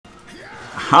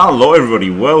Hello everybody,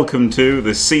 welcome to the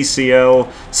CCL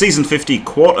Season 50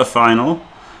 quarter-final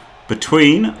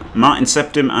between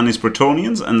MartinSeptim and his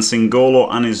Bretonnians and Singollo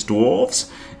and his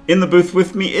Dwarfs. In the booth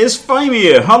with me is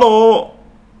Faemir. Hello!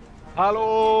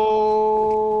 Hello!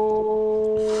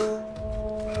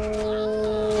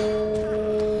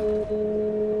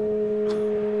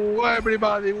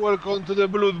 Everybody, welcome to the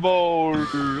Blood Bowl.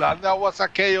 And that was a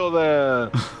KO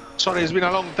there. Sorry, it's been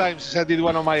a long time since I did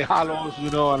one of my halos, you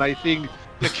know, and I think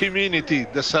the community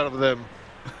deserves them.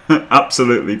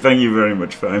 Absolutely, thank you very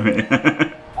much, Faemir.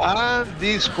 And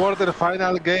this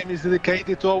quarter-final game is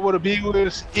dedicated to our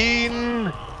viewers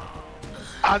in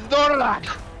Andorra.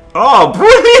 Oh,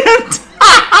 brilliant!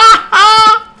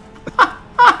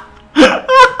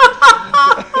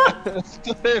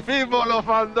 To the people of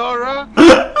Andorra,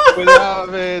 we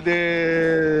have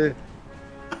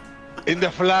in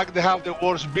the flag they have the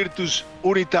words Virtus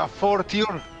Unita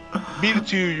Fortior.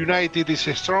 Virtue United is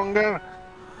stronger.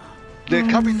 The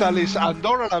capital is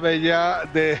Andorra la Vella.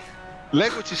 The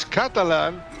language is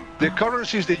Catalan. The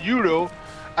currency is the euro,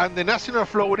 and the national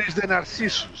flower is the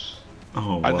Narcissus.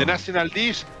 Oh, wow. And the national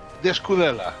dish, the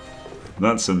Scudella.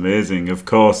 That's amazing. Of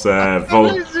course,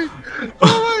 Amazing!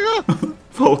 Oh my god!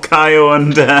 Volcayo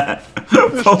and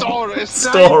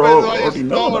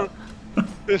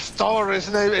Store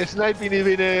sniping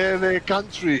even the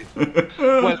country.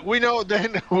 Well, we know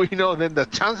then the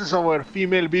chances of our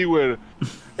female viewer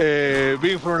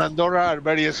being from Andorra are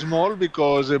very small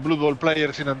because Blood Bowl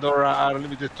players in Andorra are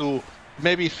limited to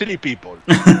maybe 3 people.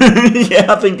 Yeah,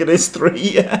 I think it is 3.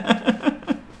 Yeah.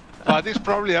 But it's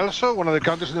probably also one of the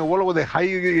countries in the world with the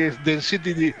highest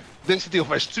density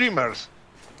of streamers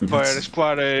per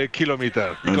square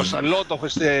kilometer, because a lot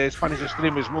of Spanish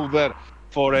streamers move there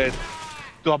for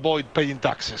to avoid paying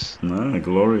taxes. No,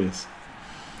 glorious.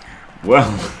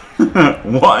 Well,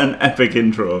 what an epic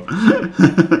intro.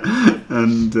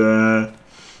 And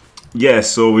yeah,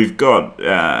 so we've got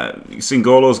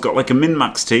Singollo's got like a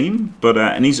min-max team, but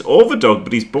and he's overdog,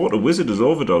 but he's bought a wizard as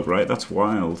overdog, right? That's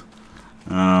wild.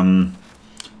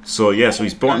 So yeah, so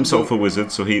he's bought himself a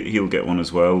wizard, so he'll get one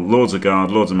as well. Loads of guard,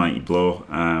 loads of mighty blow,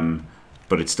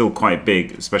 but it's still quite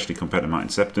big, especially compared to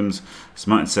MartinSeptim's. So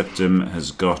MartinSeptim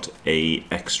has got a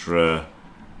extra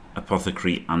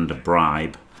apothecary and a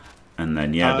bribe, and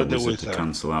then yeah, the wizard to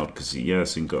cancel out because yeah,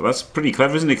 Singollo. That's pretty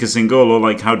clever, isn't it? Because Singollo,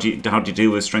 like, how do you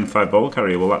deal with strength 5 ball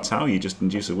carrier? Well, that's how you just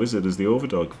induce a wizard as the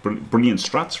overdog. Brilliant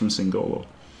strats from Singollo.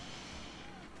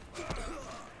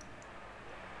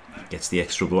 Gets the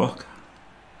extra block,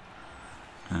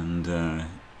 and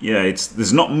yeah,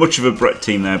 there's not much of a Brett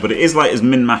team there, but it is like as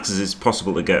min-max as it's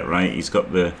possible to get. Right, he's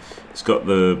got the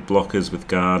blockers with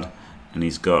guard, and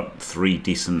he's got 3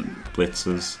 decent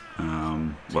blitzers.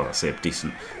 Well, I say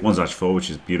decent. One's edge 4, which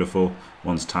is beautiful.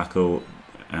 One's tackle.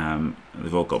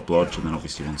 They've all got blodge, and then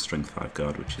obviously one's strength 5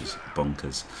 guard, which is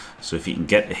bonkers. So if he can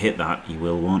get to hit that, he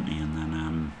will, won't he? And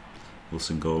then will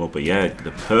Singollo. But yeah,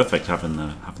 they're perfect having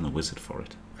the wizard for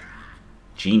it.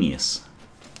 Genius.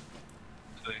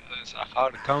 It's a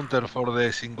hard counter for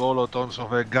the Singollo tons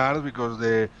of a guard because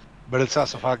the Belts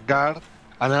also have guard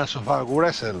and also have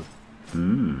wrestle,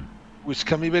 which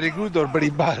can be very good or very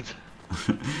bad.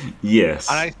 Yes.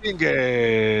 And I think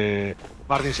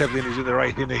MartinSeptim is doing the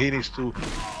right thing. He needs to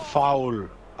foul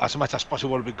as much as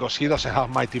possible because he doesn't have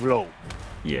mighty blow.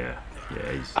 Yeah.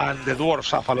 And the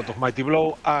Dwarfs have a lot of mighty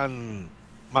blow, and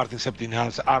MartinSeptim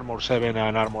has armor 7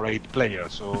 and armor 8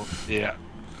 players, so yeah.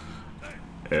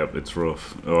 Yep, it's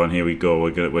rough. Oh, and here we go.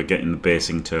 We're getting the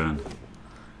basing turn.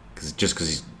 Just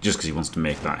because he wants to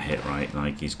make that hit, right?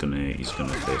 Like he's gonna base up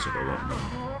a lot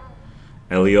more.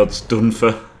 Eliod's done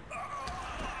for.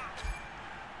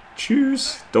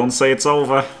 Choose. Don't say it's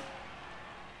over.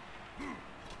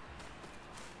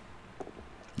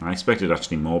 I expected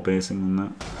actually more basing than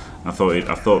that. I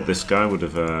thought this guy would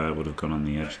have gone on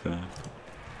the edge there.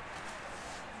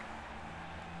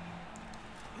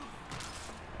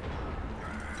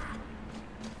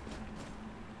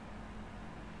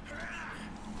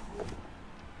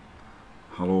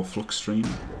 Hello, Flux Stream.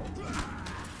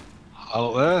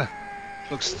 Hello there,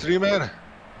 Flux Streamer.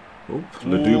 Oh,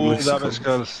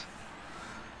 Ledublis.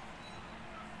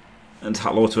 And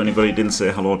hello to anybody who didn't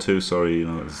say hello to. Sorry, you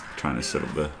know, I was trying to set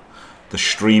up the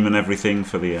stream and everything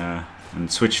for the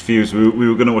and switch views. We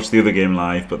were going to watch the other game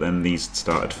live, but then these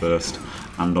started first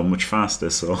and on much faster.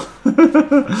 So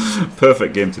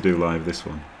perfect game to do live. This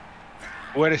one.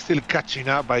 We're still catching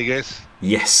up, I guess.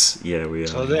 Yes, yeah, we are.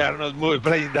 So they are not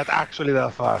playing that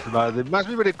fast, but they must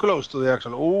be very close to the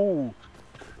actual. Oh,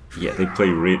 Yeah, they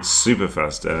play super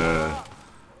fast.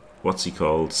 what's he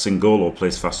called? Singollo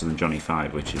plays faster than Johnny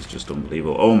 5, which is just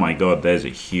unbelievable. Oh my god, there's a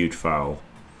huge foul.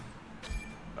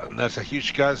 And that's a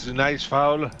huge catch, a nice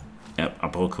foul. Yep,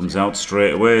 apple comes out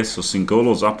straight away. So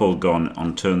Singolo's apple gone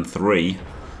on turn 3.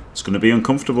 It's going to be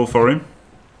uncomfortable for him.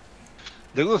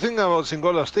 The good thing about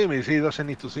Singolo's team is he doesn't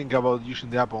need to think about using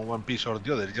the apple on one piece or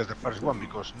the other. It's just the first one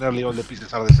because nearly all the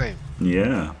pieces are the same.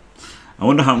 Yeah. I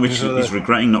wonder how much he's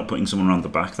regretting not putting someone around the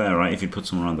back there, right? If he'd put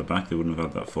someone around the back, they wouldn't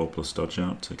have had that 4+ dodge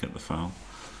out to get the foul.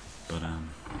 But,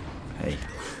 hey.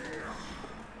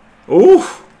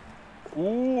 Oof!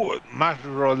 Ooh, must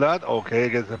roll that. Okay,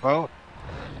 gets the foul.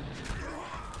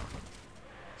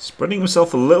 Spreading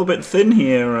himself a little bit thin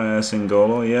here,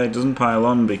 Singollo. Yeah, he doesn't pile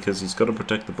on because he's got to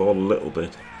protect the ball a little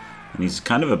bit. And he's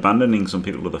kind of abandoning some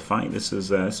people with the fight. This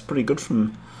is it's pretty good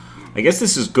from... I guess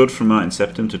this is good from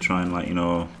MartinSeptim to try and, like, you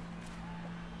know...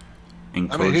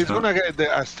 encourage. I mean, he's going to get,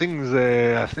 as things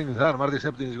are,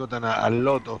 MartinSeptim has gotten a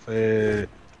lot of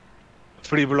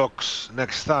free blocks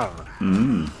next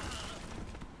turn.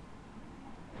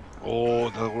 Oh,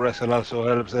 the wrestle also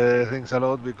helps things a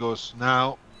lot because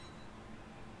now...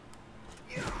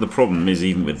 The problem is,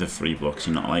 even with the free blocks,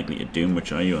 you're not likely to do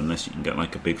much, are you? Unless you can get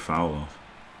like a big foul off.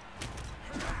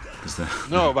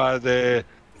 No, but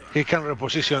he can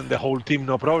reposition the whole team,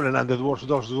 no problem. And the dwarves,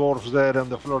 those dwarves there on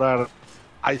the floor are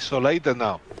isolated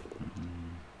now.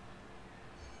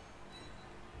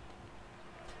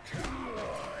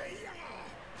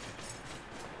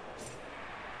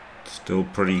 Still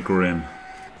pretty grim.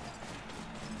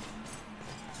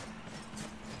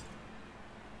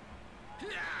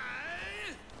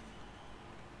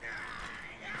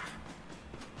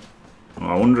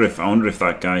 I wonder if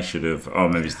that guy should have... Oh,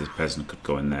 maybe the peasant could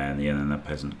go in there, and then the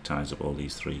peasant ties up all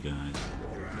these 3 guys.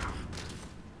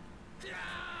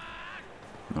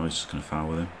 No, he's just going to foul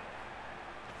with him.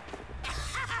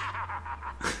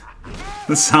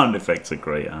 The sound effects are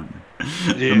great, aren't they?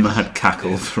 Yes. A mad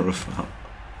cackle for a foul.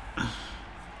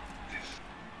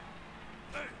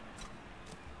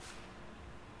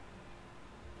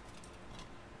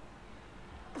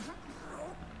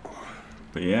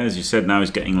 But yeah, as you said, now he's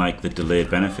getting like the delayed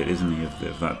benefit, isn't he,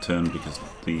 of that turn, because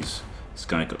this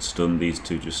guy got stunned, these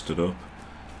 2 just stood up.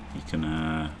 He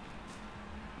can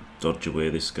dodge away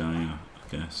this guy, I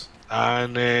guess.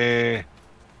 And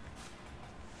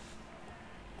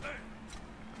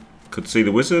could see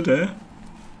the wizard, eh?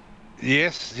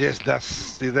 Yes,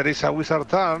 that's if there is a wizard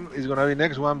turn, it's gonna be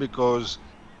next one because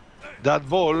that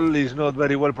ball is not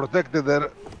very well protected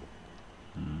there,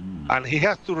 and he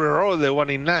has to reroll the 1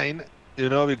 in 9. You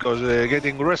know, because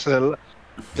getting wrestle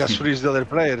just frees the other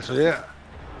player. So yeah,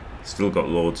 still got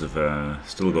loads of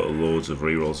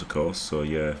rerolls, of course. So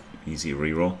yeah, easy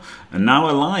reroll. And now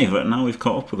alive. Now we've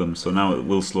caught up with them. So now it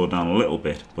will slow down a little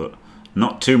bit, but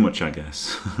not too much, I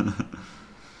guess.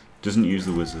 Doesn't use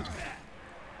the wizard.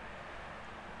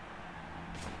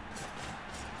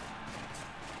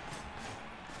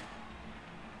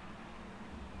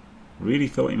 Really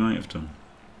thought he might have done.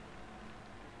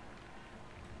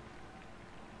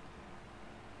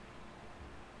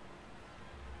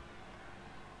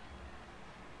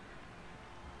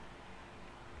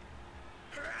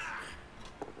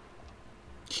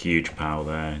 Huge power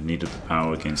there. Needed the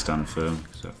power against stand firm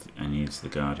because I needs the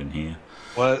guard in here.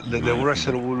 Well, the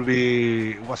wrestler will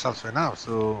be was also enough.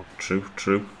 So true.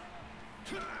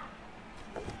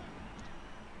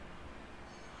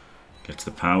 Gets the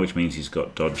power, which means he's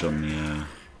got dodge on the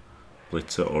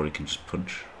blitzer, or he can just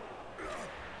punch.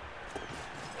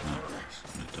 No, he's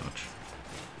gonna dodge.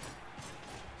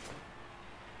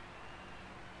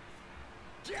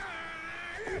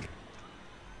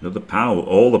 Another power,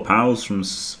 all the powers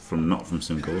from not from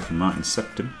Singollo, from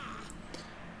MartinSeptim.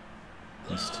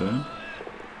 This turn.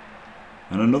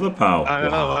 And another power. And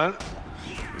another one.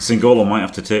 Singollo might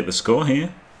have to take the score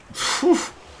here.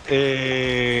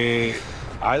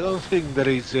 I don't think there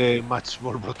is much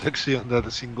more protection that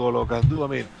Singollo can do. I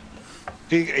mean,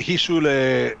 he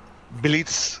should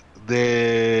blitz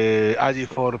the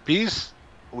AG4 piece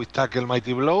with tackle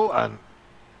mighty blow and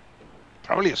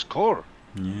probably score.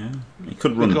 Yeah, he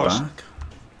could run back,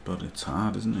 but it's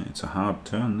hard, isn't it? It's a hard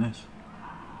turn, this.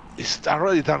 It's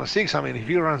already turn 6. I mean, if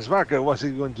he runs back, what's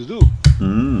he going to do?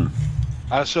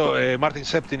 Also,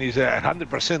 MartinSeptim is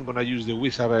 100% going to use the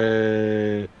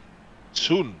wizard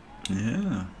soon.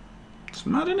 Yeah. It's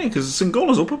mad, isn't it? Because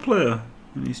Singollo's upper player,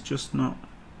 and he's just not.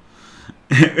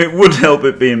 It would help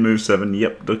it being move 7.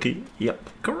 Yep, Ducky. Yep,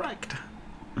 correct.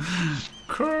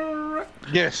 Correct.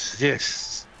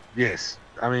 Yes.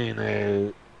 I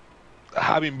mean,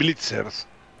 having blitzers,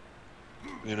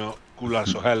 you know, could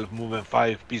also help moving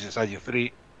 5 pieces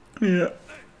AG3. Yeah.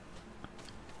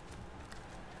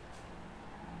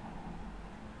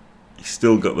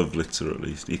 still got the blitzer at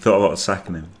least. He thought about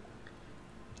sacking him.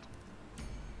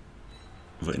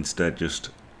 But instead just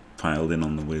piled in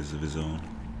on the whiz of his own.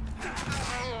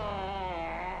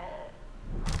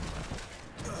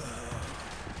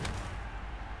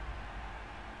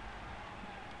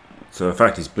 So the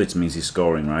fact he's blitz means he's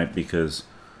scoring, right? Because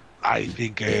I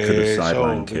think he could have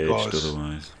sideline so, caged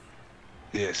otherwise.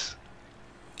 Yes.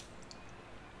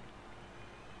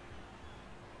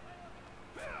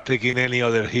 Taking any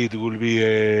other hit will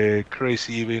be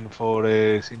crazy even for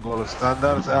Singollo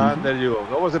standards. And there you go.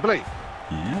 That was the play.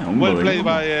 Yeah, well played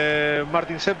by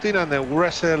MartinSeptim, and the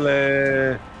wrestle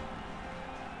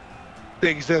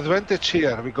takes the advantage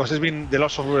here because it's been the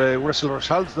loss of wrestle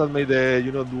results that made the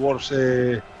Dwarfs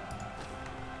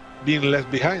being left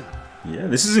behind. Yeah,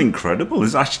 this is incredible.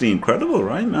 This is actually incredible,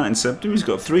 right? MartinSeptim, he's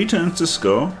got 3 turns to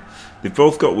score. They've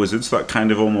both got wizards, so that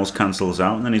kind of almost cancels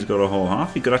out, and then he's got a whole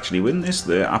half. He could actually win this.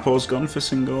 The Apo's gone for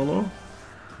Singollo.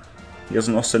 He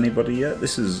hasn't lost anybody yet.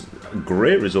 This is a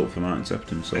great result for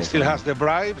MartinSeptim. So he still has the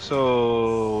bribe,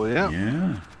 so yeah.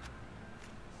 Yeah.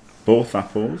 Both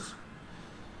Apos.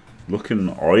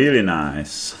 Looking really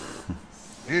nice.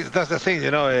 That's the thing,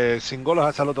 Singollo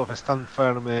has a lot of stand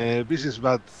firm pieces,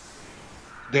 but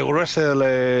the wrestle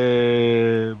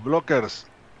blockers,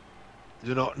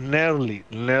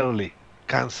 nearly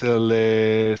cancel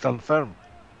stand firm.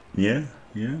 Yeah,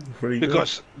 very good.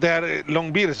 Because they're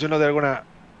long beards, they're gonna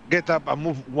get up and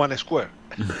move 1 square.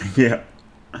 Yeah.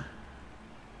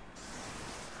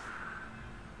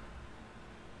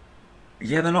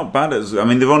 Yeah, they're not bad. I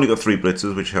mean, they've only got 3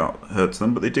 blitzers, which hurts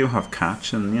them, but they do have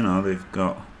catch, and they've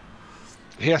got.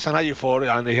 He has an IG4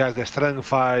 and he has the strength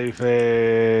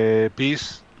 5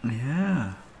 piece.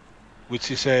 Yeah.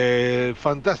 Which is a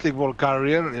fantastic ball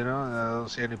carrier. I don't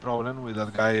see any problem with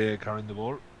that guy carrying the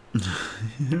ball.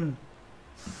 Yeah.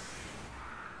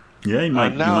 Yeah, he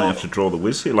might have to draw the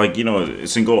whiz here. Like,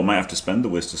 Singollo might have to spend the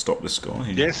whiz to stop the score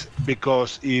here. Yes,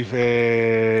 because if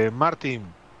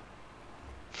Martin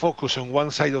focus on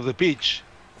one side of the pitch,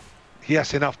 he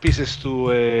has enough pieces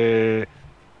to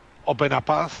open a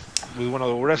path with one of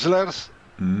the wrestlers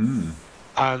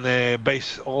and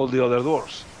base all the other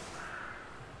doors.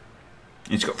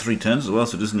 He's got 3 turns as well,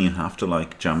 so doesn't even have to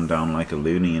jam down like a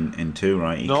loony in 2,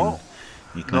 right? He can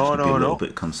actually be a little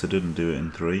bit considered and do it in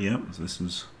 3. Yeah, so this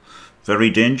is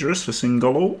very dangerous for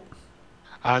Singollo.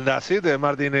 And that's it.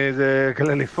 Martin is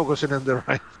clearly focusing on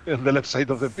the left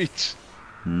side of the pitch.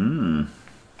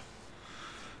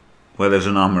 Well, there's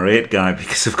an armor 8 guy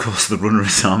because, of course, the runner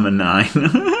is armor 9.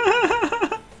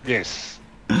 Yes.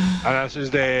 And that's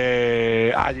just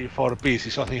the IG4 piece.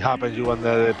 If something happens, you want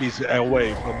the piece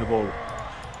away from the ball.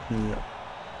 Yeah.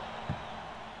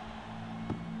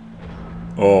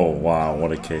 Oh, wow,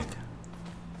 what a kick.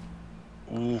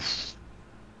 Oof.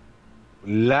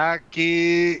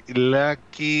 Lucky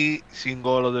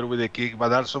Singollo there with the kick,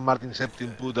 but also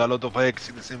MartinSeptim put a lot of eggs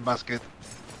in the same basket.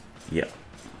 Yeah.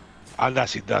 And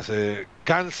that's it. That's a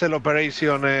cancel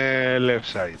operation left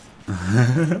side.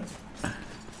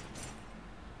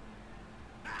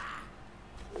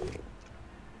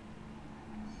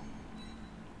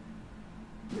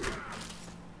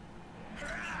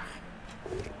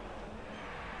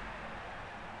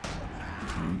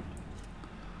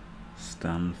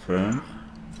 Stand firm.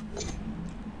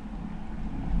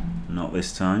 Not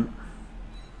this time.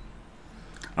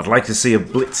 I'd like to see a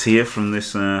blitz here from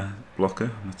this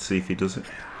blocker. Let's see if he does it.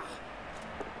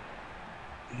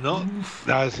 No,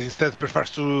 that instead prefers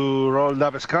to roll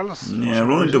double skulls. Yeah,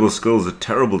 rolling double skulls is a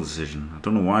terrible decision. I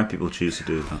don't know why people choose to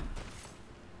do that.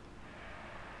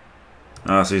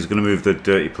 Ah, so he's going to move the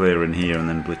dirty player in here and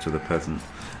then blitz with the peasant.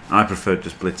 I prefer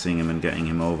just blitzing him and getting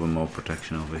him over, more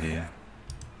protection over here.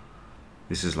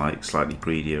 This is slightly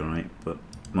greedier, right? But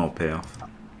more payoff.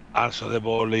 Also, the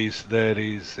ball is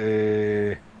very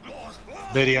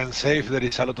unsafe. There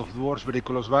is a lot of dwarfs very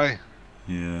close by.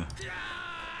 Yeah.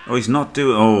 Oh, he's not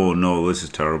doing. Oh no, this is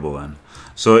terrible then.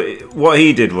 So what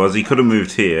he did was he could have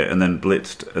moved here and then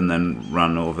blitzed and then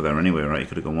ran over there anyway, right? He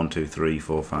could have gone 1, 2, 3,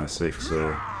 4, 5, 6.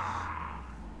 So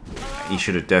he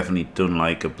should have definitely done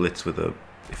a blitz with a.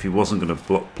 If he wasn't going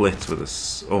to blitz with a.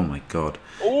 Oh my god.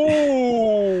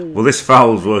 Oh. Well, this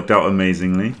foul's worked out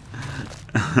amazingly.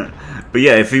 But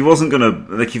yeah, if he wasn't going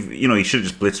to, he should have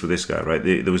just blitzed with this guy, right?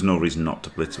 There was no reason not to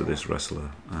blitz with this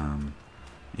wrestler.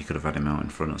 You could have had him out in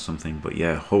front or something. But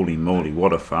yeah, holy moly,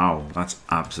 what a foul. That's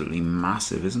absolutely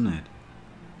massive, isn't it?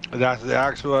 That's the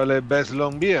actual best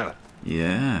long beard.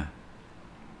 Yeah.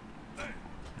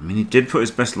 I mean, he did put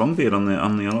his best long beard on the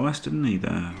LOS, didn't he,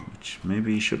 there? Which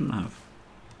maybe he shouldn't have.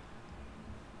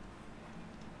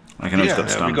 Like I know he's got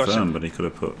stand firm, but he could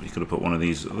have put one of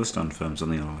these other stand firms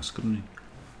on the LS, couldn't he?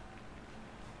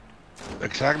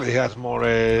 Exactly, he has more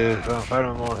stand firm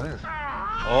and more things.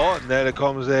 Oh, there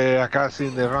comes the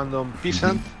Akasi, the random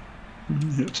peasant,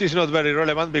 which is not very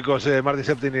relevant because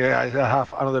MartinSeptim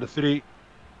have another 3.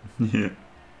 Yeah.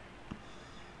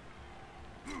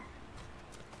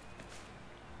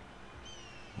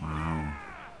 Wow.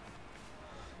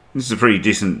 This is a pretty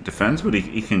decent defense, but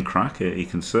he can crack it. He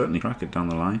can certainly crack it down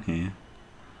the line here.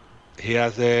 He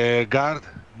has the guard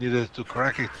needed to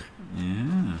crack it.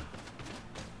 Yeah.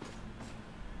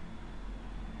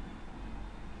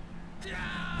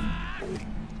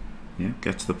 Yeah,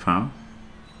 gets the power.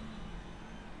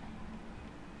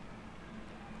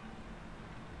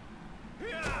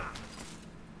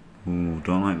 Ooh,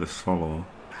 don't like the follow.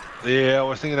 Yeah, I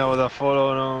was thinking about that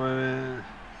follow. No, maybe.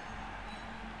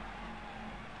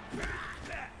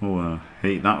 Oh,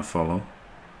 hate that follow.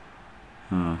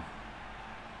 Huh.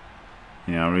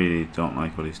 Yeah, I really don't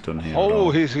like what he's done here.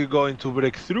 Oh, he's going to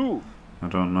break through. I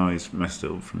don't know. He's messed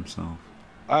it up for himself.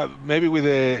 Maybe with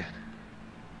the.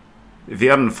 If he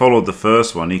hadn't followed the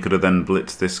first one, he could have then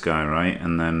blitzed this guy, right?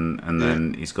 And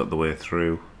then he's got the way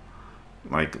through,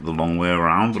 like the long way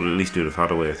around. But at least he'd have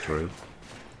had a way through.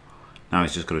 Now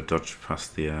he's just got to dodge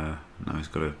past the. Now he's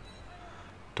got to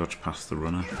dodge past the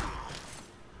runner.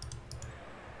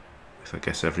 With I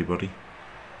guess everybody.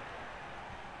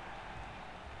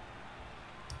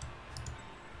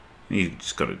 You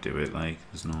just got to do it. Like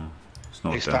there's no.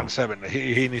 He's stand 7.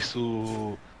 He needs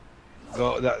to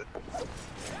go that.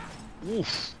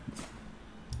 Oof.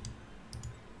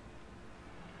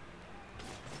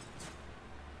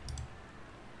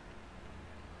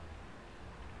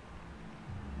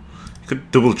 You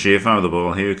could double GFI the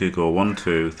ball here. You could go 1,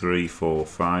 2, 3, 4,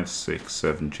 5, 6,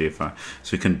 7 GFI.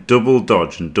 So you can double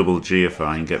dodge and double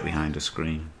GFI and get behind a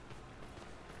screen.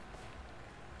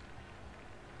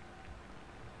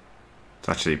 It's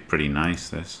actually pretty nice.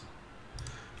 This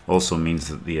also means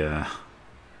that the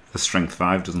strength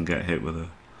 5 doesn't get hit with a.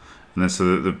 And then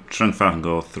so the strength 5 can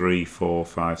go 3, 4,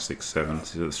 5, 6, 7.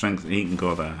 So the strength he can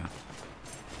go there.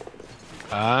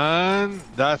 And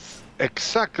that's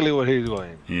exactly where he's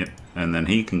going. Yeah, and then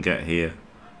he can get here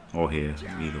or here,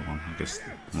 either one. I guess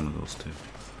one of those two.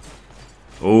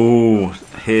 Oh,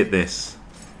 hate this.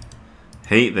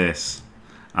 Hate this.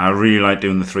 I really like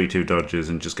doing the 3-2 dodges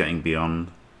and just getting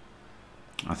beyond.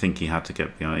 I think he had to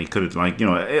get beyond. He could have, like, you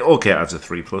know, okay, it adds a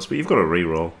 3+, but you've got to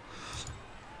re-roll.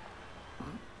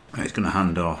 He's going to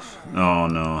hand off. Oh,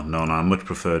 no. I much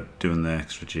prefer doing the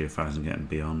extra GFIs and getting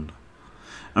beyond.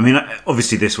 I mean,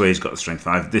 obviously this way he's got the strength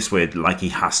 5. This way, like, he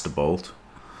has to bolt.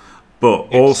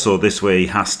 But also this way he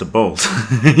has to bolt.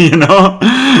 You know?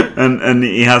 And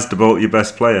he has to bolt your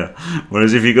best player.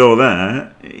 Whereas if you go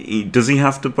there, does he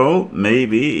have to bolt?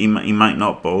 Maybe. He might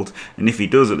not bolt. And if he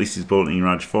does, at least he's bolting your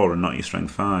edge 4 and not your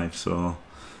strength 5. So,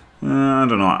 I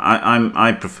don't know.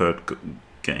 I preferred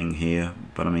getting here,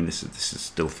 but I mean this is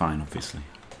still fine, obviously,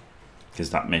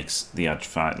 because that makes the edge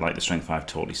 5, like the strength 5,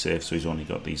 totally safe. So he's only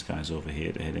got these guys over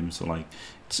here to hit him. So like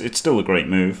it's still a great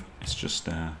move. It's just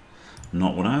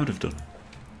not what I would have done.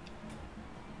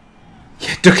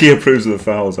 Yeah, Ducky approves of the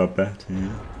fouls, I bet.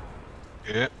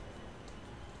 Yeah.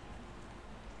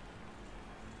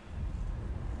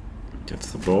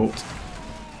 Gets the bolt.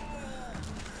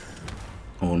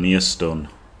 Only a stun.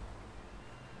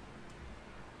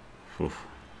 Oof.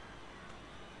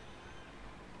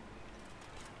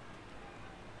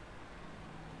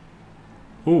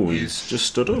 Oh, he's just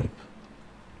stood up.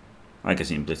 I guess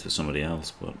he can blitz with somebody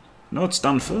else, but no, it's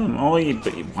stand firm. Oh,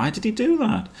 but why did he do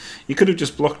that? You could have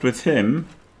just blocked with him.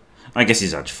 I guess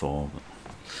he's edge 4. But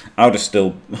I would have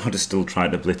still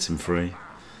tried to blitz him free.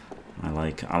 I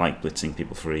like blitzing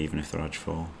people free, even if they're edge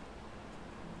 4.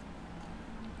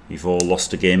 We've all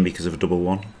lost a game because of a double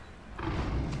 1.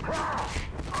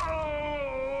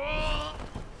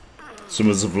 Some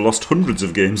of us have lost hundreds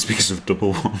of games because of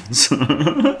double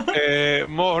 1s.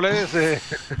 More or less.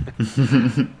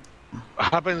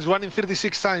 Happens 1 in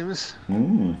 36 times.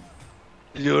 Ooh.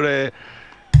 You're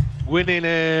winning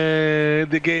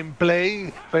the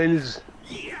gameplay fails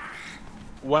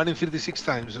 1 in 36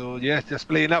 times. So yes, just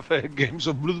play enough games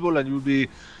of Blood Bowl and you'll be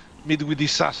met with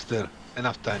disaster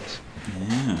enough times.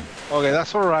 Yeah. Okay,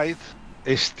 that's all right.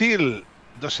 It still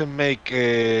doesn't make.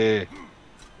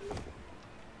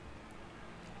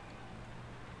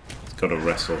 Got to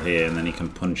wrestle here, and then he can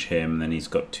punch him, and then he's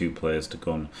got 2 players to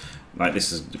go on. Like,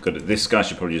 this is good. This guy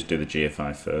should probably just do the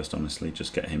GFI first, honestly.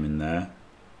 Just get him in there.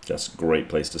 That's a great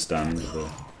place to stand.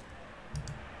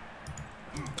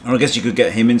 Or I guess you could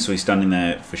get him in so he's standing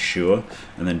there for sure,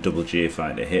 and then double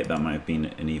GFI to hit. That might have been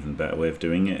an even better way of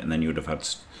doing it, and then you would have had...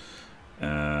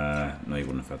 no, you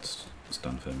wouldn't have had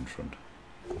stand firm in front.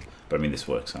 But I mean, this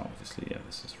works out, obviously. Yeah,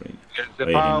 this is really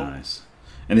nice.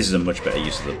 And this is a much better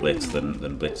use of the blitz than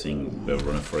blitzing the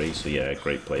runner free. So yeah,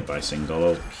 great play by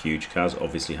Singollo. Huge Kaz,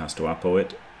 obviously has to Apo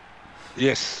it.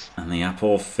 Yes. And the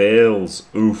Apo fails.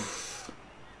 Oof.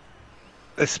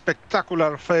 A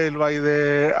spectacular fail by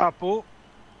the Apo.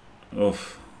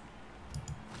 Oof.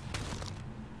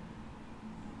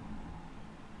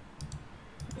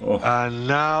 Oh. And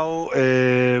now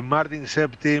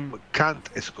MartinSeptim can't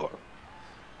score.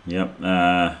 Yep.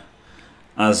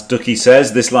 As Ducky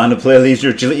says, this line of play leaves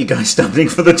your agility guy standing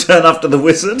for the turn after the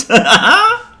wizard.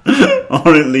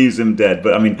 Or it leaves him dead.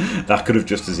 But I mean, that could have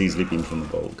just as easily been from the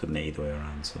bowl, couldn't it? Either way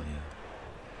around, so yeah.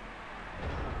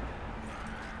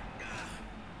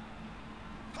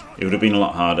 It would have been a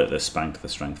lot harder to spank the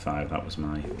strength 5, that was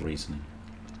my reasoning.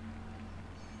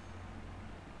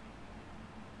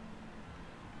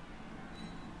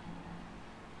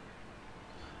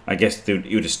 I guess you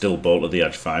would have still bolted the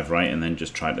edge 5 right and then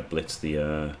just tried to blitz the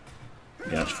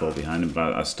edge 4 behind him,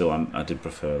 but I did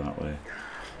prefer that way.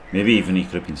 Maybe even he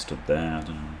could have been stood there, I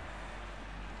don't know.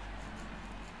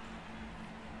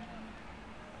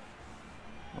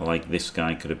 Or like this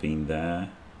guy could have been there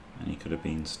and he could have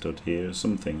been stood here or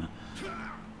something.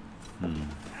 Who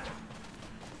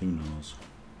knows?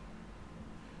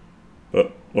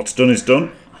 But what's done is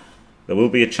done. There will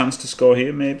be a chance to score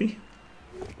here, maybe.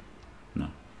 No.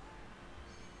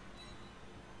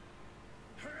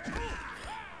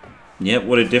 Yep,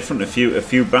 what a different. A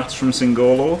few bats from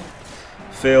Singollo.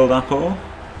 Failed Apo.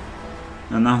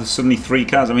 And now there's suddenly 3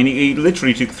 Kaz. I mean, he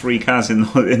literally took 3 Kaz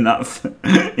in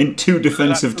that in 2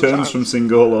 defensive turns from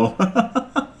Singollo.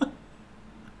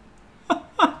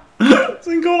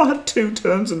 Singollo had 2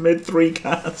 turns and made 3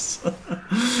 Kaz.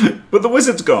 But the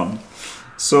wizard's gone.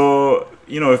 So,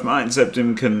 you know, if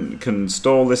MartinSeptim can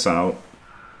stall this out,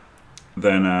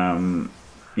 then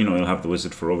you know, he'll have the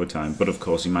wizard for overtime. But of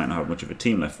course, he might not have much of a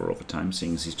team left for overtime,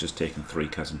 seeing as he's just taken 3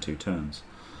 Kaz in 2 turns.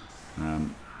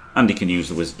 And he can use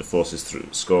the wizard to force his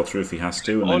score through if he has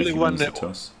to, and then if he wins the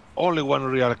toss. Only 1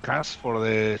 real Kaz for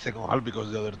the second half because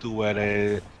the other 2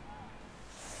 were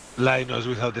liners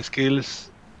without the skills.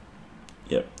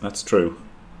 Yep, that's true.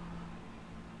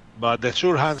 But the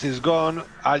sure hands is gone,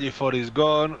 AG4 is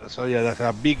gone, so yeah, that's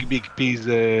a big piece.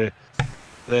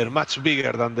 They're much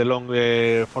bigger than the long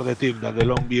for the team than the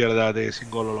long beer that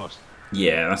Singollo lost.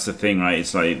 Yeah, that's the thing, right?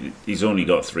 It's like he's only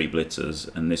got 3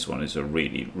 blitzers, and this one is a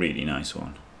really nice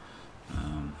one.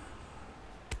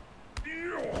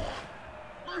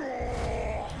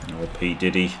 Oh, P.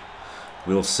 Diddy.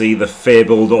 We'll see the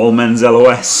fabled all men's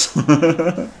LOS.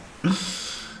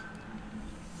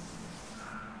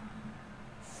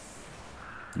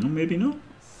 No, maybe not.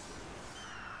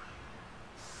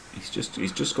 He's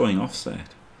just going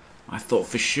offset. I thought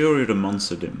for sure he'd have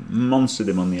monstered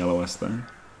him on the LOS then.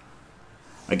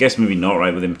 I guess maybe not,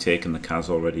 right, with him taking the Kaz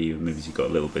already. Maybe he got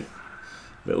a little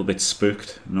bit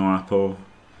spooked. No Apo.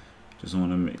 Doesn't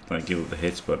want to like give up the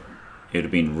hits, but it would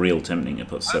have been real tempting to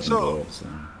put 7 balls.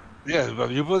 Yes,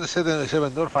 but you put the 7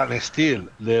 Dwarf and still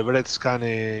the Brets can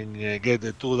get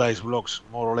the 2 dice blocks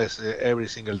more or less every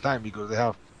single time because they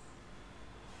have.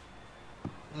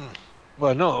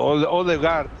 Well, no, all the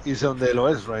guard is on the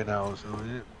LOS right now. So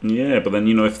yeah, but then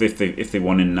you know if they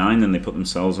won in 9, then they put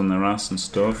themselves on their ass and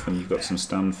stuff, and you've got some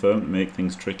stand firm to make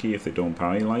things tricky. If they don't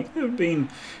parry, like it would have been.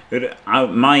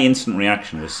 My instant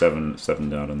reaction was 7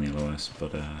 dart on the LOS,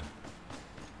 but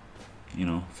you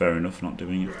know, fair enough, not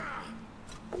doing it.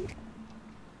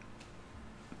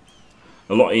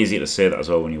 A lot easier to say that as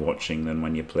well when you're watching than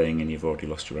when you're playing and you've already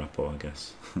lost your Apo, I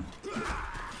guess.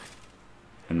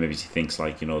 And maybe he thinks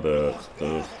like, you know,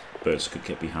 the birds could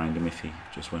get behind him if he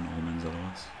just went all men's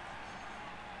LOS.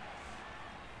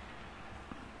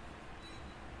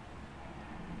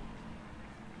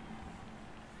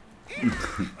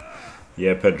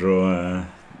 Yeah, Pedro,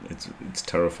 it's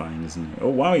terrifying, isn't it? Oh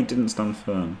wow, he didn't stand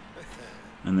firm.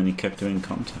 And then he kept doing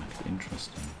contact.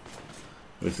 Interesting.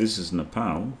 But if this isn't a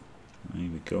POW, there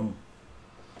we go.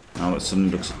 Now that suddenly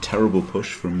looks a terrible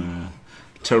push from...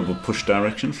 terrible push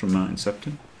direction from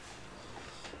MartinSeptim.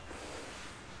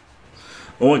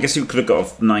 Oh, I guess he could have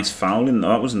got a nice foul in.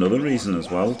 That was another reason as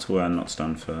well to not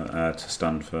stand for to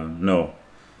stand firm. No.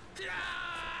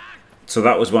 So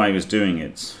that was why he was doing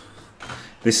it.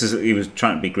 He was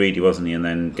trying to be greedy, wasn't he, and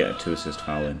then get a 2-assist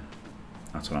foul in.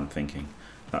 That's what I'm thinking.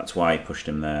 That's why he pushed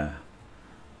him there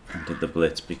and did the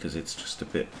blitz, because it's just a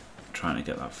bit trying to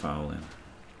get that foul in.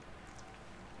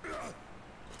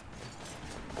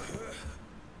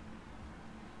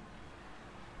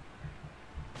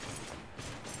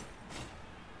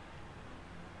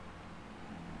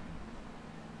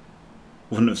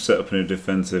 Wouldn't have set up in a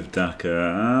defensive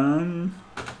Dakar.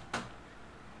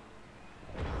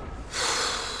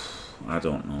 I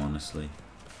don't know, honestly.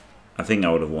 I think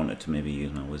I would have wanted to maybe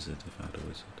use my wizard if I had a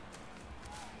wizard.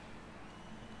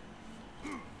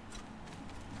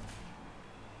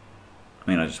 I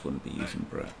mean, I just wouldn't be using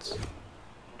Brett's.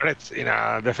 Brett's in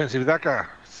a defensive Dakar.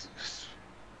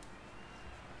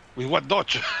 With what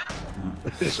dodge?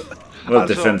 Well,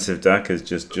 defensive Dakar is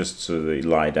just so that you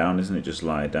lie down, isn't it? Just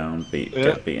lie down,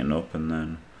 get beaten up, and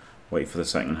then wait for the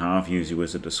second half. Use your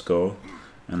wizard to score,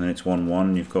 and then it's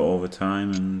 1-1. You've got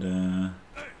overtime, and.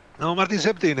 No,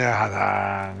 MartinSeptim had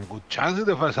a good chance in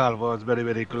the first half. Was very,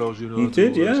 very close, you know. He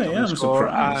did, yeah. I'm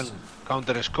surprised. And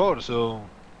counter score, so.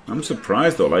 I'm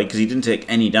surprised though, like, because he didn't take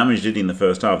any damage, did he, in the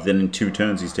first half? Then in 2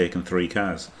 turns, he's taken 3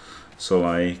 cars. So,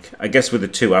 like, I guess with the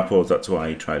 2 apples, that's why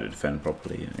he tried to defend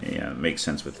properly. Yeah, it makes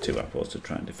sense with 2 apples to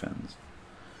try and defend.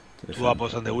 2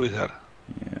 apples and the wizard.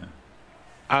 Yeah.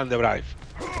 And the bribe.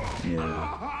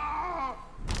 Yeah.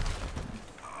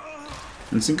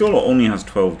 And Singollo only has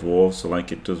 12 dwarves, so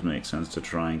like it does make sense to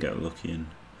try and get lucky and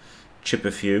chip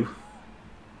a few.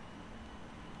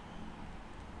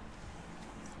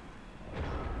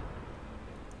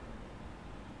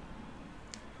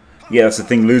 Yeah, that's the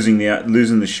thing. Losing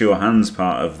the sure hands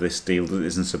part of this deal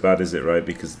isn't so bad, is it? Right,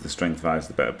 because the strength 5 is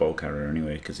the better ball carrier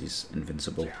anyway, because he's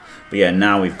invincible. But yeah,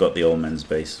 now we've got the all men's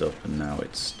base up, and now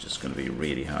it's just going to be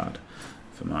really hard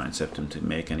for MartinSeptim to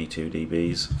make any 2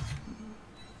 DBs.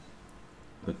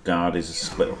 The guard is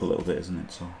split up a little bit, isn't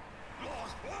it? So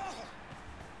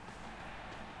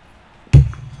yeah,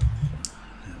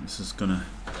 this is gonna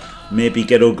maybe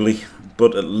get ugly,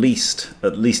 but at least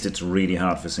it's really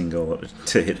hard for Singollo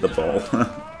to hit the ball.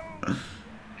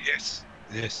 Yes.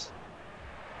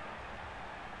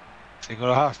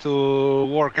 Singollo has to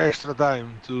work extra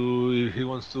time if he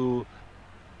wants to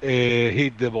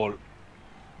hit the ball,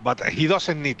 but he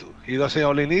doesn't need to. He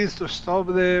only needs to stop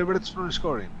the Brits from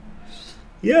scoring.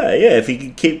 Yeah, if he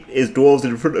can keep his dwarves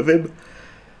in front of him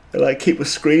and like keep a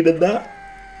screen and that,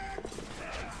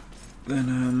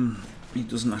 then he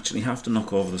doesn't actually have to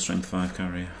knock over the strength 5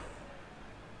 carrier.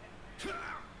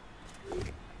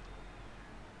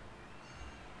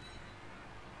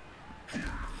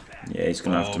 Yeah, he's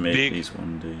gonna have to make these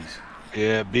 1Ds.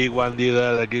 Yeah, big 1D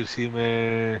there that gives him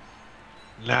a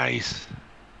nice.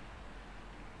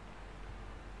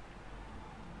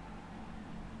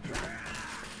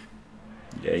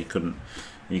 Yeah, he couldn't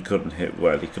hit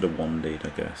well. He could have 1D'd, I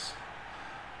guess,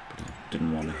 but he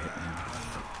didn't want to hit him.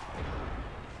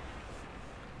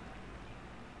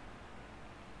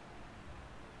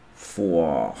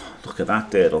 Whoa, look at that,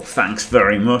 Dardle. Thanks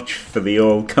very much for the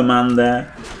old command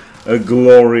there. A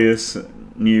glorious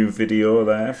new video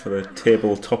there for the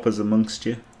table toppers amongst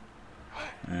you.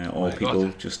 All people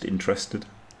just interested.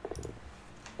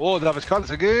 Oh, David Scott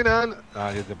again, and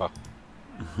hit the back.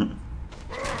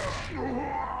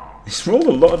 He's rolled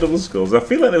a lot of double skulls. I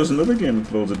feel like there was another game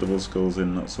with loads of double skulls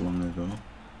in not so long ago.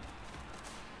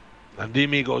 And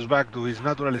Dimi goes back to his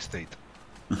natural state.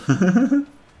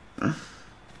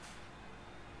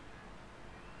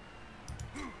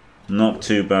 Not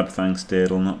too bad, thanks,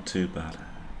 Dardle. Not too bad.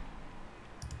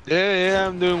 Yeah,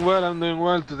 I'm doing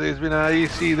well. Today's been an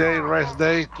easy day, rest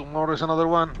day. Tomorrow is another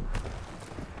one.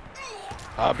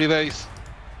 Happy days.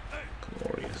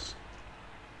 Glorious.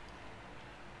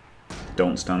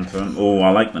 Don't stand firm. Oh,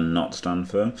 I like the not stand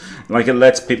firm. Like, it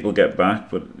lets people get back,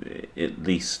 but at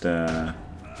least you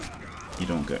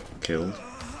don't get killed.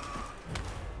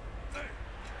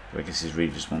 I guess he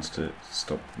really just wants to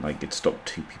stop, like, it stopped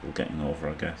 2 people getting over,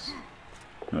 I guess.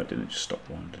 No, it didn't, just stop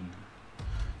 1, didn't it?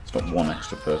 Stop 1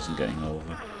 extra person getting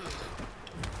over.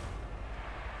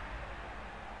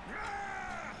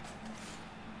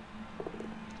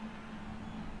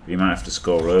 He might have to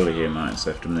score early here,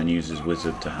 MartinSeptim, and then use his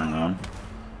wizard to hang on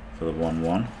for the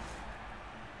 1-1.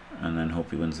 And then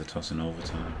hope he wins the toss in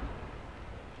overtime.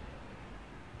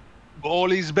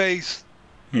 Ball is base.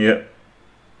 Yep.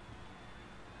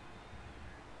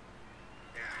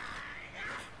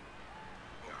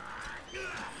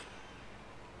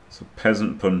 So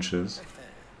peasant punches.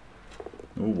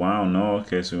 Oh wow, no,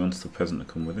 okay, so he wants the peasant to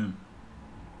come with him.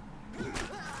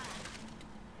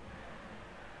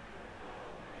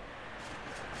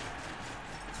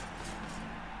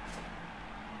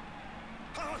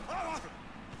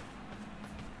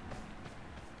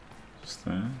 Just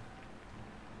there.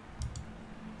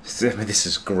 I mean, this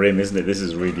is grim, isn't it? This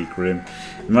is really grim.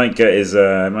 He might get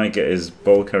his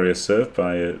ball carrier served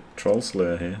by a troll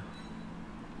slayer here.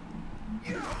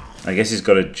 I guess he's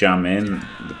got to jam in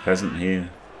the peasant here.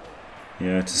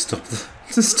 Yeah, to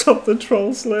stop the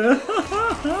troll slayer.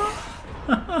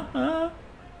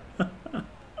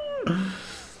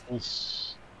 Oof.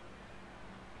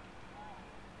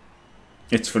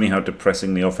 It's funny how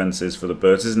depressing the offense is for the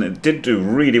Birds, isn't it? It did do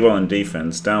really well in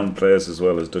defense, down players as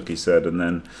well as Ducky said, and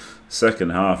then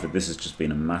second half, this has just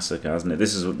been a massacre, hasn't it?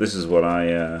 This is what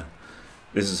I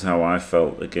this is how I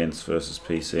felt against versus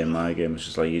PC in my game. It's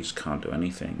just like you just can't do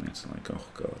anything. It's like, oh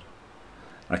god.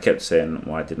 I kept saying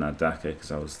why didn't I Daka,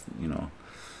 because I was, you know,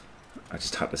 I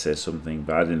just had to say something,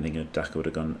 but I didn't think a Daka would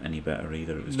have gone any better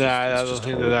either. It was Nah, I just, don't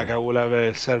think the Daka will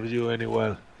have served you any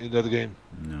well in that game.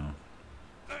 No.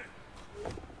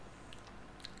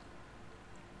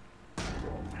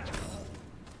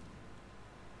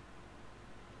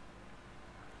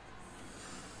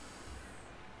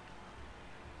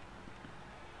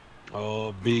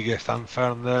 Oh, big stand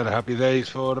firm there. Happy days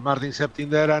for MartinSeptim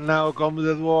there, and now come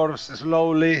the Dwarfs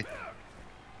slowly.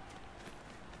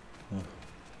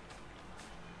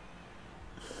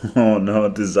 Oh no,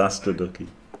 disaster, Ducky.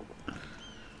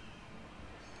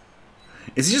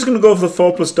 Is he just going to go for the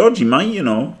 4+ dodge? He might, you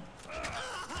know.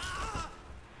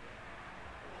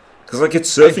 Because like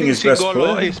it's surfing his best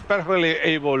Singollo play. is perfectly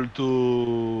able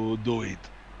to do it.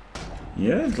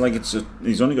 Yeah, like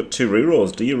he's only got 2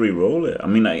 rerolls. Do you reroll it? I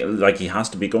mean, like he has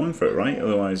to be going for it, right?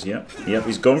 Otherwise, yep,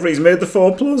 he's going for it. He's made the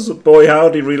 4+. Boy,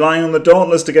 howdy, relying on the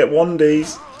Dauntless to get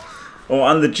 1Ds. Oh,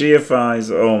 and the GFIs.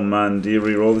 Oh man, do you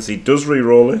reroll this? He does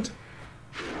reroll it.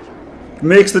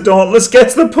 Makes the Dauntless,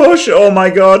 gets the push. Oh my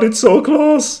god, it's so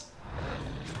close.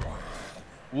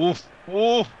 Oof,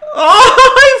 oof.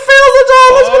 Oh, he fails the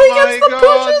Dauntless, but he gets the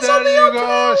pushes there on the you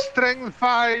go. upper. Strength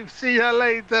 5. See you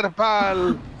later,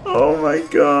 pal. Oh my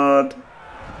god.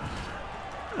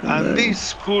 And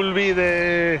this could be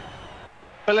the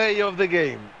play of the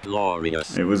game.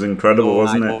 Glorious. It was incredible,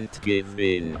 wasn't I it? won't give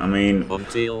in. I mean,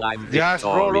 until I'm just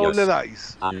roll all the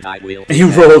dice. And I will. He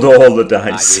rolled all the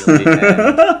dice.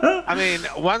 I mean,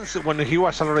 once when he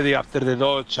was already after the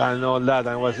dodge and all that,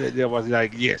 it was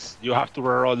like, yes, you have to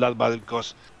roll that, but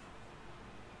because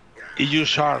if you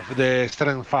sharp the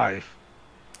strength 5,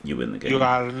 you win the game. you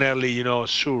are nearly, you know,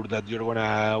 sure that you're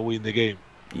gonna win the game.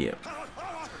 Yeah.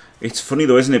 It's funny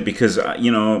though, isn't it? Because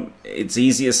you know it's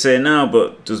easy to say now,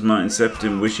 but does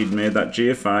MartinSeptim wish he'd made that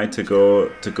GFI to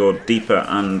go deeper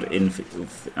and in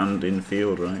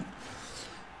field, right?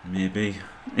 Maybe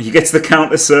he gets the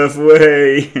counter surf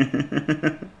way.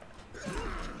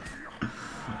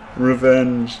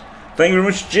 Revenge. Thank you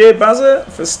very much, Jay Bazza,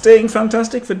 for staying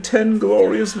fantastic for 10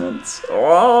 glorious months.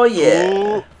 Oh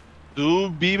yeah. Two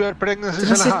beaver pregnancies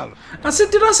and a half.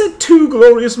 Did I say 2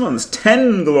 glorious months?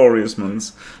 10 glorious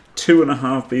months.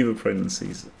 2.5 beaver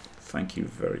pregnancies. Thank you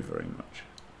very, very much.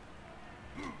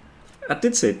 I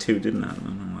did say 2, didn't I? I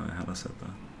don't know why the hell I said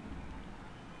that.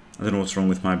 I don't know what's wrong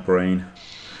with my brain.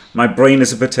 My brain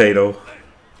is a potato.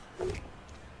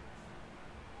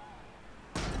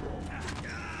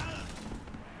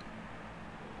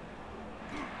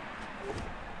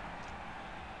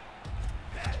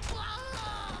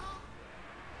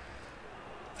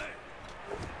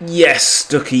 Yes,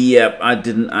 Ducky, yep. I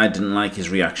didn't like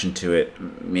his reaction to it.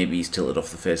 Maybe he's tilted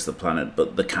off the face of the planet,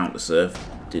 but the counter surf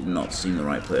did not seem the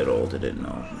right play at all, did it?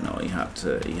 No, he had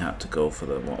to go for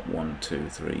the what 1, 2,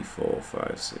 3, 4,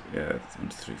 5, 6, yeah, 1, 2,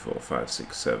 3, 4, 5,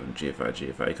 6, 7,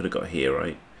 GFI. He could have got here,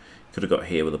 right? Could have got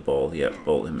here with a ball, yep,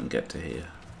 bolt him and get to here.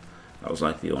 That was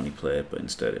like the only play, but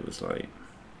instead it was like,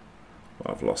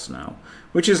 well, I've lost now.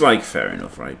 Which is like fair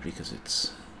enough, right? Because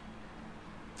it's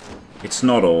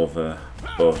not over,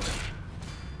 but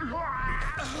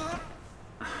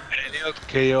Elliot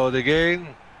KO'd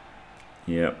again.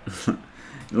 Yep.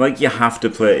 Like you have to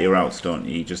play to your outs, don't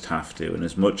you? You just have to. And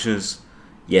as much as,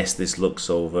 yes, this looks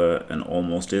over and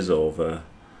almost is over,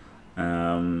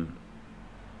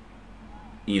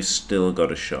 you've still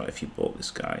got a shot if you bought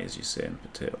this guy, as you say, in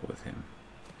potato with him.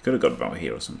 You could have got about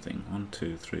here or something. 1,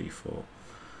 2, 3, 4,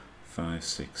 5,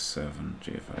 6, 7,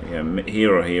 GFI. Yeah,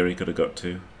 here or here he could have got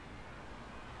to.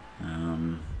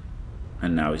 And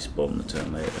now he's bolting the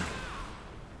turn later.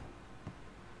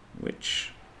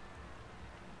 Which,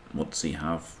 what does he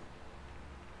have?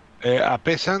 A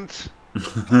peasant.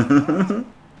 3+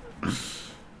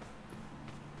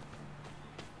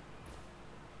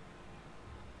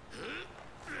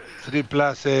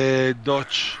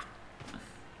 dodge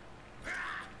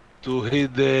to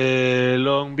hit the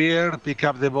long beard, pick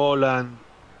up the ball and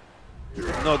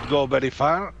not go very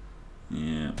far.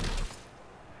 Yeah.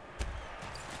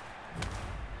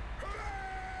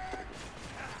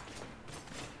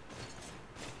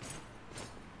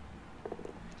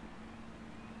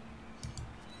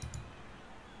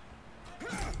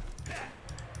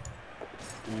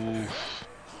 Oof.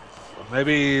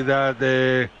 Maybe that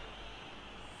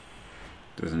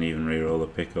doesn't even reroll the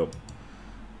pickup.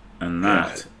 And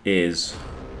that is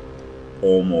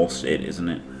almost it, isn't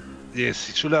it? Yes,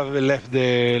 he should have left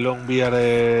the long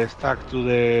beer stack to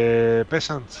the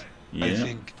peasants, I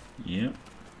think. Yeah,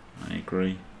 I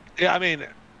agree. Yeah, I mean,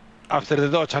 after the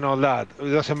dodge and all that, it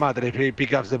doesn't matter if he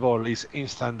picks up the ball, it's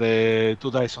instant 2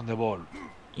 dice on the ball.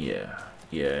 Yeah,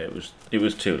 it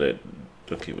was too late.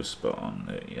 Ducky was spot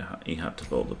on. He had to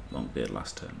bowl the long beard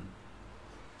last turn.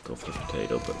 Go for the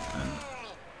potato, but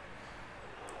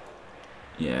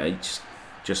yeah, he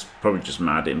just probably just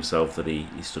mad at himself that he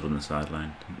stood on the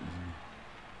sideline.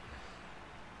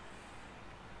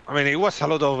 I mean, it was a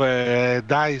lot of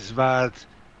dice, but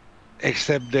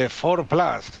except the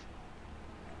 4+,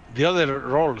 the other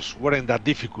rolls weren't that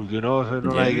difficult, you know, so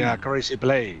not like a crazy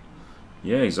play.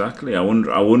 Yeah, exactly. I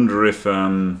wonder if you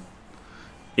know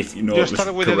you it was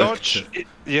start with the dodge.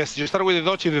 Yes, you start with the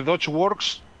dodge. If the dodge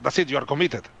works, that's it. You are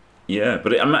committed. Yeah,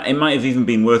 but it might have even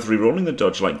been worth re-rolling the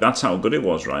dodge. Like that's how good it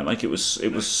was, right? Like it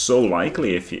was so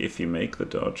likely if you make the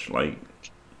dodge. Like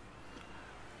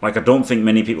I don't think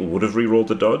many people would have re-rolled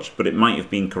the dodge, but it might have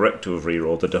been correct to have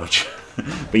re-rolled the dodge.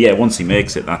 But yeah, once he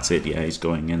makes it, that's it. Yeah, he's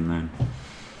going in then.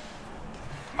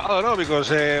 I don't know,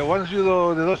 because once you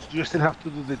do the dodge, you still have to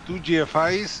do the 2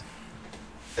 GFIs,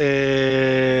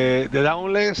 the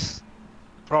downless,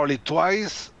 probably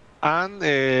twice, and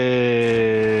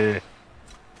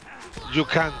you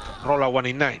can't roll a 1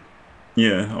 in 9.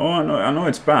 Yeah, I know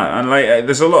it's bad, and like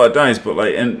there's a lot of dice, but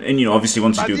like and you know obviously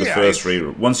once you do the first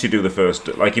reroll, once you do the first,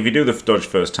 like if you do the dodge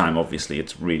first time, obviously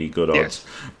it's really good odds. Yes.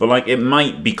 But like it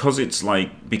might because it's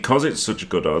such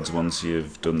good odds once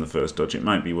you've done the first dodge, it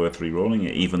might be worth re-rolling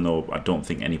it, even though I don't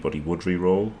think anybody would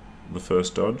re-roll the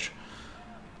first dodge.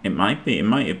 It might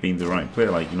have been the right play,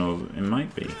 like you know it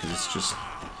might be because it's just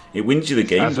it wins you the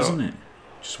game, doesn't it?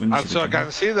 Also, I can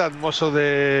see that most of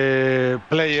the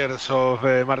players of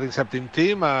MartinSeptim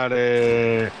team are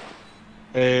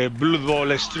Blood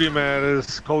Bowl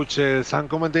streamers, coaches, and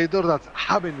commentators that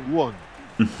haven't won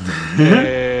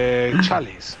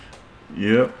Chalice.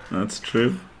 Yep, that's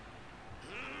true.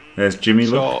 There's Jimmy.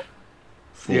 Look.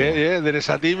 Yeah, there is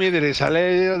a Timmy, there is a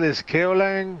Leo, there's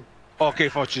Keolan. Okay,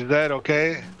 Foch is there,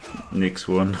 okay. Nick's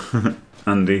won.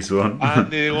 Andy's won.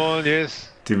 Andy won,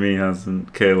 yes. Timmy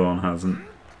hasn't. Kalon hasn't.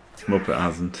 Muppet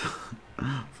hasn't.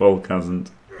 Volk hasn't.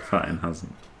 Fatin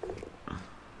hasn't.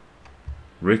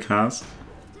 Rick has.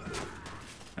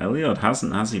 Elliot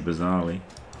hasn't, has he, bizarrely?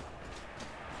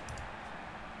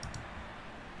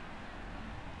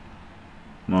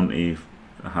 Monty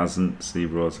hasn't.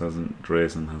 Seabros hasn't.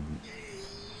 Drayson hasn't.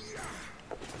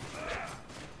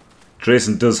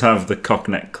 Drayson does have the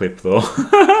cockneck clip, though.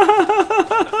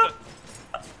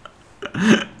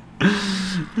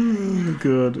 Oh,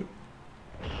 God.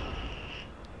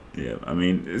 Yeah, I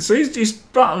mean, so he's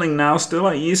battling now still.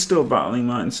 Like he's still battling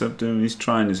MartinSeptim. He's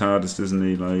trying his hardest, isn't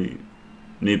he? Like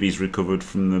maybe he's recovered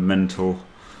from the mental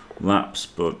lapse,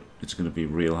 but it's going to be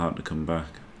real hard to come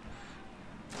back.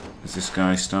 Does this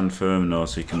guy stand firm? No,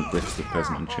 so he can blitz the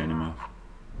peasant and chain him off.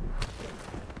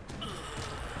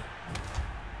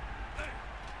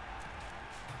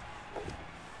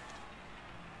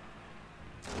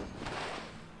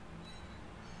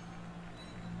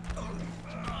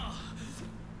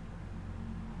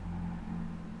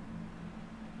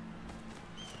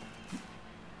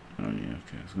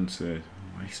 I was going to say,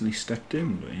 why hasn't he stepped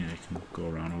in? But yeah, he can go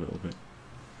around a little bit.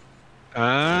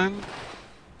 And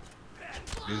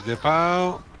is the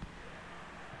pow.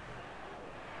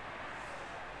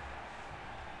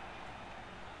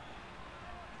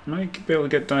 Might be able to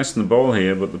get dice in the ball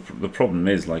here, but the problem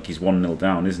is, like, he's 1-0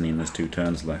 down, isn't he? And there's 2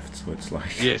 turns left, so it's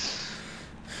like... Yes.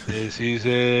 This is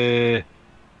and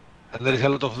there is a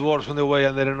lot of dwarves on the way,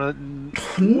 and there are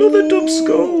another dub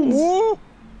skulls!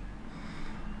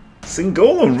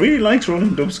 Singollo really likes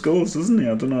rolling dub skulls, doesn't he?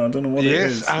 I don't know what it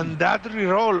is. Yes, and that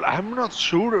reroll, I'm not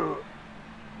sure.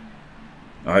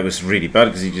 Oh, it was really bad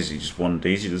because he just won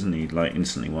Deja, doesn't he? Like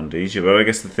instantly won Deja. But I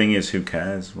guess the thing is, who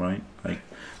cares, right? Like,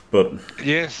 but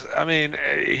yes, I mean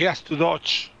he has to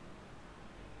dodge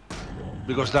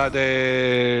because that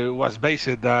was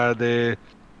based that the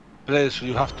place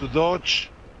you have to dodge.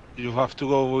 You have to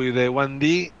go with the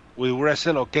 1D with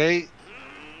wrestle, okay.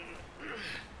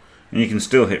 And you can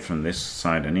still hit from this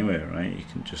side anyway, right? You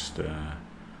can just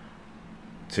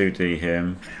 2D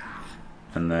him,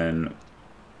 and then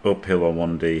uphill or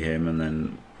 1D him, and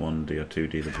then 1D or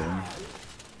 2D the ball.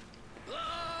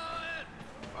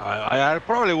 I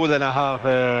probably wouldn't have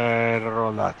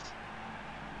rolled that.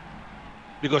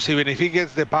 Because even if he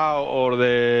gets the POW or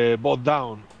the bot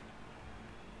down,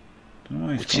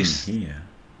 which is here.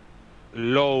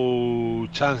 Low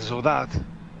chances of that.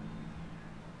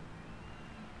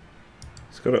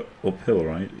 He's got it uphill,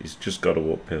 right? He's just got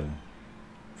to uphill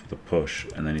for the push,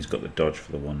 and then he's got the dodge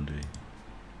for the 1D.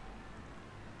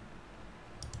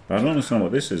 But I don't understand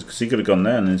what this is, because he could have gone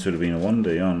there and this would have been a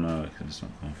 1D. Oh no, it's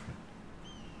not going for it.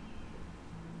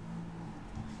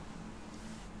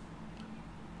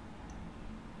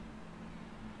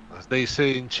 As they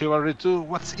say in Chivalry 2,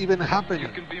 what's even happening? You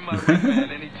can be my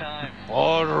wingman anytime.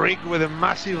 Oh, Rick with a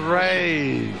massive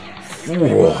raid.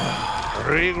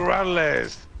 Rick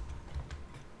Rutledge.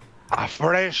 A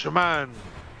fresh man.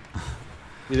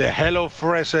 With a Hello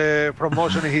Fresh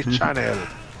promotion in his channel.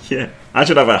 Yeah, I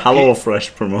should have a Hello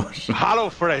Fresh promotion. Hello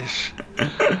Fresh.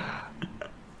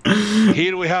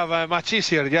 Here we have much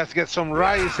easier. Just get some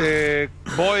rice,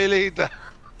 boil it.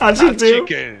 I should do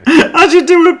Chicken. I should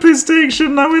do a piss take,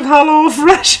 shouldn't I, with Hello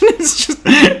Fresh? It's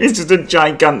just a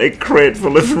gigantic crate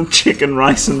full of chicken,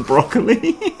 rice, and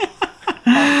broccoli.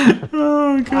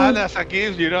 Oh god! And as a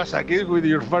gift, as a gift with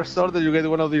your first order, you get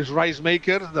one of these rice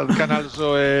makers that can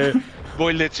also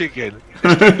boil the chicken,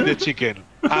 steam the chicken,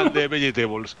 and the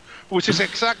vegetables, which is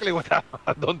exactly what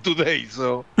I've done today.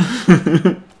 So.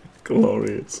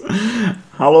 Glorious.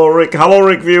 Hello Rick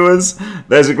viewers.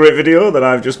 There's a great video that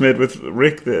I've just made with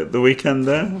Rick the weekend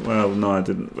there. Well, no, I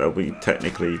didn't. Well, we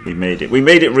made it. We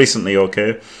made it recently,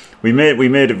 okay? We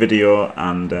made a video,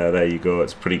 and there you go.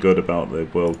 It's pretty good about the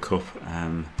World Cup,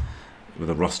 with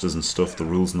the rosters and stuff, the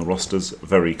rules and the rosters.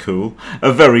 Very cool.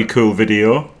 A very cool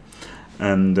video.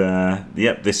 And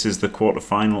yep, this is the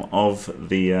quarterfinal of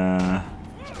the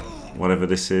whatever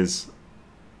this is,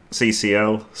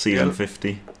 CCL season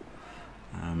 50.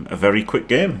 A very quick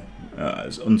game,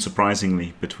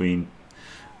 unsurprisingly, between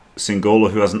Singollo,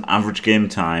 who has an average game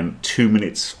time 2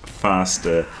 minutes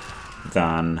faster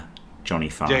than Johnny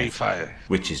 5. J5.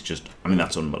 Which is just, I mean,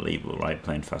 that's unbelievable, right?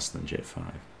 Playing faster than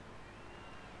J5.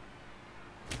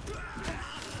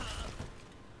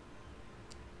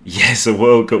 Yes, a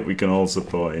World Cup we can all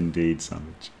support, indeed,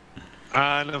 Savage.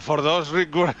 And for those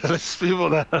regardless people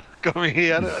that are coming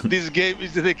here, this game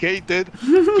is dedicated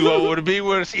to our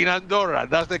viewers in Andorra.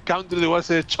 That's the country that was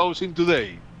chosen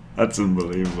today. That's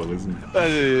unbelievable, isn't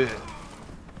it?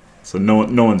 So no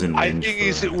one's in range. I think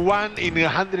it's 1 in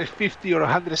 150 or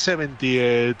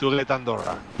 170 to get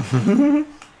Andorra.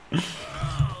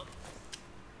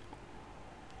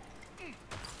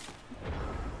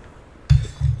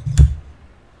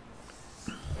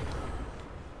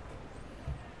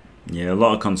 Yeah, a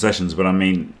lot of concessions, but I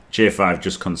mean, J5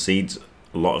 just concedes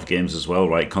a lot of games as well,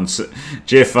 right?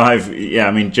 J5, yeah,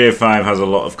 I mean, J5 has a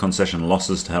lot of concession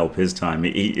losses to help his time.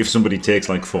 If somebody takes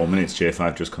like 4 minutes,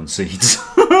 J5 just concedes.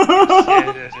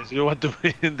 Yes. You want to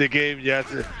win the game, yes.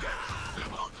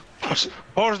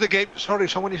 Pause the game. Sorry,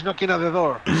 someone is knocking at the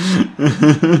door.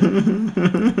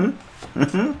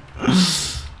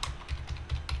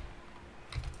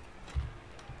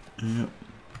 Yep.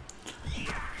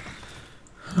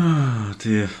 Oh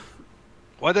dear.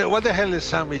 What the hell is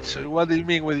Sandwich? What do you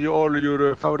mean with all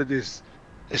your favorite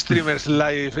streamers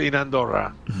live in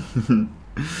Andorra?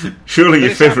 Surely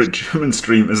your favorite German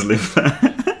streamers live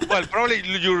there. Well, probably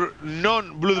your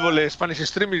non-Blood Bowl Spanish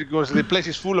streamer, because the place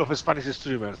is full of Spanish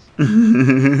streamers.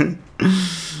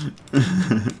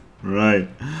 Right.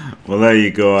 Well, there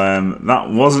you go. That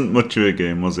wasn't much of a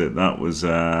game, was it? That was,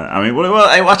 I mean, well,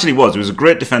 it actually was. It was a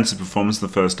great defensive performance in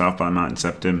the first half by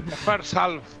MartinSeptim. The first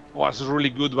half was really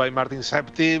good by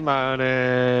MartinSeptim,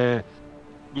 and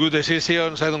good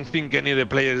decisions. I don't think any of the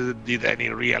players did any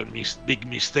real big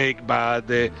mistake, but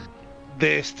the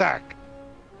stack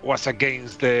was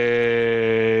against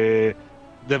the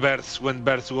Birds when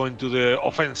Birds go into the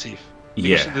offensive.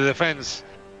 Because in the defense,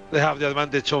 they have the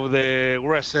advantage of the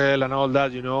wrestle and all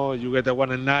that, you get a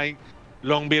 1 and 9,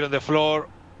 long beat on the floor,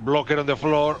 blocker on the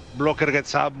floor, blocker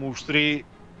gets up, moves 3,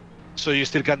 so you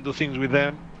still can do things with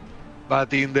them,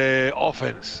 but in the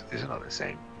offense, it's not the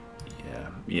same.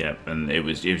 Yeah, and it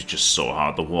was just so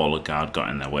hard. The wall of guard got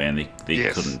in their way, and they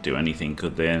couldn't do anything,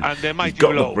 could they? And they might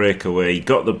got the breakaway. He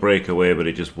got the breakaway, but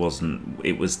it just wasn't.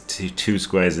 It was two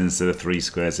squares instead of 3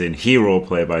 squares in. Hero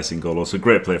play by Singollo. So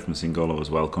great play from Singollo as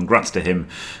well. Congrats to him.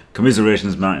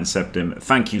 Commiserations, MartinSeptim.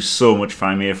 Thank you so much,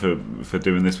 Faemir, for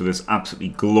doing this with us. Absolutely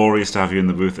glorious to have you in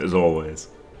the booth as always.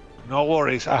 No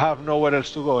worries. I have nowhere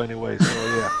else to go anyway.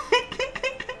 So yeah.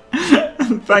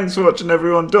 Thanks for watching,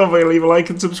 everyone. Don't forget to leave a like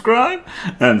and subscribe,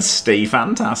 and stay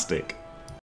fantastic.